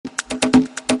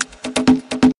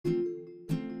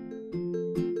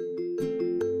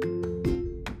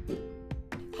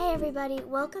everybody.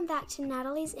 Welcome back to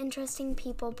Natalie's Interesting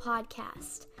People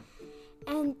podcast.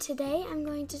 And today I'm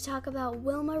going to talk about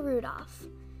Wilma Rudolph.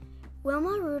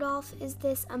 Wilma Rudolph is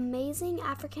this amazing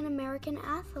African-American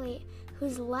athlete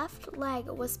whose left leg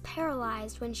was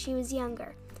paralyzed when she was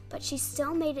younger, but she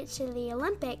still made it to the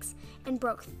Olympics and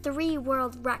broke 3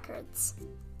 world records.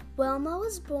 Wilma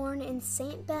was born in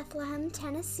St. Bethlehem,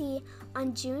 Tennessee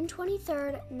on June 23,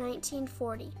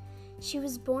 1940. She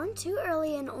was born too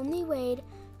early and only weighed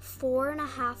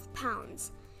 4.5 pounds.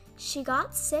 She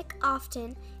got sick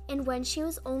often, and when she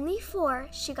was only 4,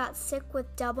 she got sick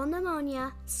with double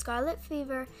pneumonia, scarlet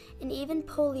fever, and even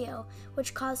polio,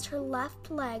 which caused her left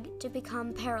leg to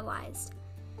become paralyzed.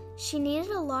 She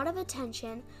needed a lot of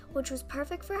attention, which was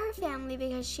perfect for her family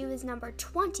because she was number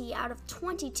 20 out of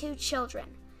 22 children.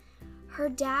 Her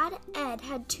dad, Ed,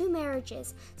 had 2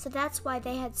 marriages, so that's why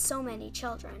they had so many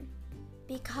children.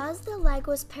 Because the leg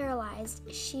was paralyzed,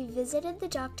 she visited the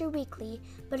doctor weekly,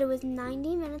 but it was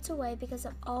 90 minutes away because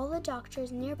of all the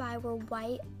doctors nearby were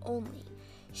white only.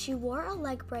 She wore a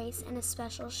leg brace and a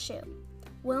special shoe.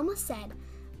 Wilma said,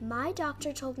 "My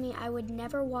doctor told me I would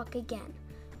never walk again.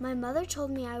 My mother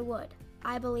told me I would.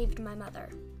 I believed my mother."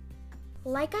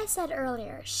 Like I said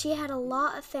earlier, she had a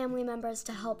lot of family members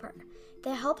to help her.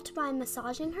 They helped by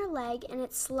massaging her leg, and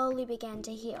it slowly began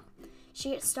to heal.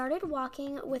 She started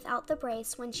walking without the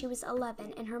brace when she was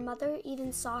 11, and her mother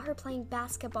even saw her playing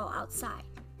basketball outside.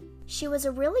 She was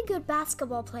a really good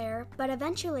basketball player, but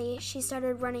eventually she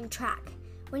started running track.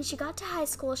 When she got to high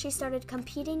school, she started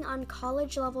competing on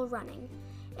college-level running,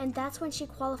 and that's when she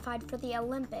qualified for the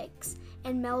Olympics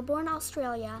in Melbourne,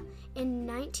 Australia in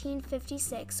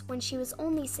 1956 when she was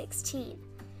only 16.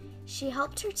 She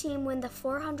helped her team win the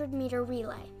 400-meter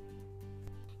relay.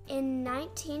 In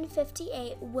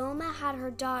 1958, Wilma had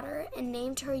her daughter and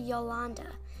named her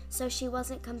Yolanda, so she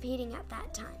wasn't competing at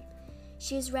that time.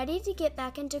 She was ready to get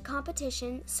back into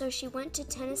competition, so she went to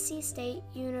Tennessee State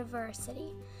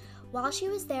University. While she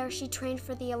was there, she trained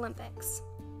for the Olympics.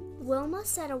 Wilma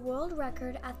set a world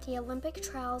record at the Olympic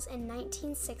trials in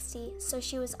 1960, so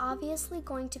she was obviously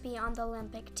going to be on the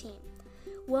Olympic team.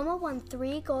 Wilma won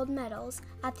 3 gold medals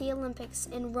at the Olympics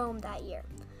in Rome that year: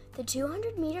 the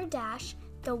 200-meter dash,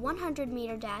 the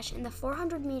 100-meter dash, and the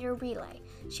 400-meter relay.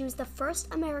 She was the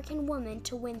first American woman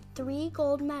to win 3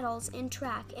 gold medals in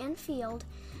track and field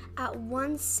at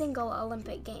one single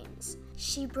Olympic Games.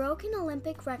 She broke an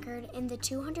Olympic record in the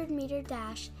 200-meter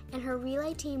dash, and her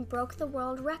relay team broke the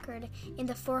world record in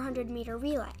the 400-meter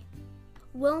relay.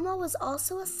 Wilma was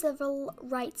also a civil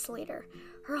rights leader.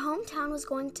 Her hometown was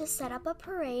going to set up a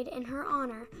parade in her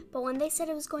honor, but when they said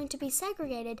it was going to be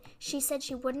segregated, she said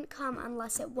she wouldn't come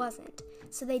unless it wasn't.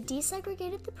 So they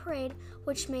desegregated the parade,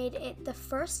 which made it the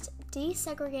first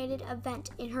desegregated event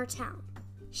in her town.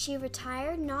 She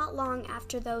retired not long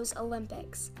after those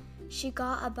Olympics. She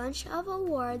got a bunch of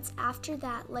awards after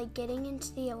that, like getting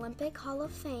into the Olympic Hall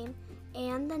of Fame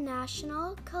and the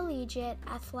National Collegiate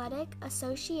Athletic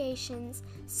Association's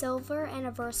Silver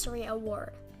Anniversary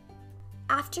Award.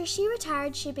 After she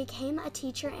retired, she became a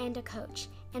teacher and a coach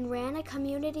and ran a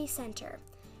community center.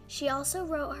 She also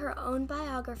wrote her own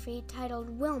biography titled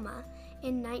Wilma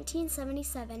in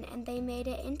 1977, and they made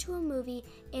it into a movie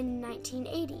in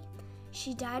 1980.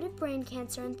 She died of brain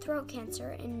cancer and throat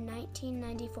cancer in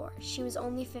 1994. She was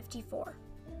only 54.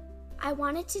 I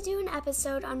wanted to do an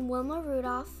episode on Wilma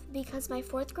Rudolph because my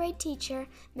 4th grade teacher,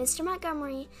 Mr.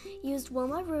 Montgomery, used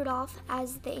Wilma Rudolph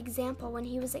as the example when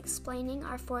he was explaining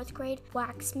our 4th grade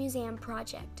wax museum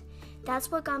project.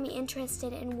 That's what got me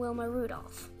interested in Wilma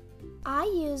Rudolph. I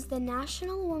used the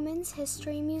National Women's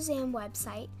History Museum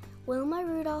website,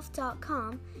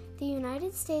 wilmarudolph.com, the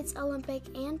United States Olympic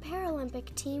and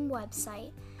Paralympic Team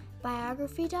website,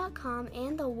 biography.com,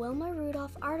 and the Wilma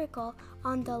Rudolph article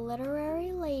on the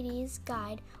Literary Ladies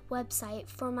Guide website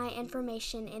for my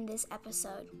information in this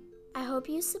episode. I hope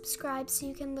you subscribe so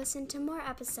you can listen to more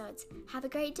episodes. Have a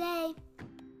great day!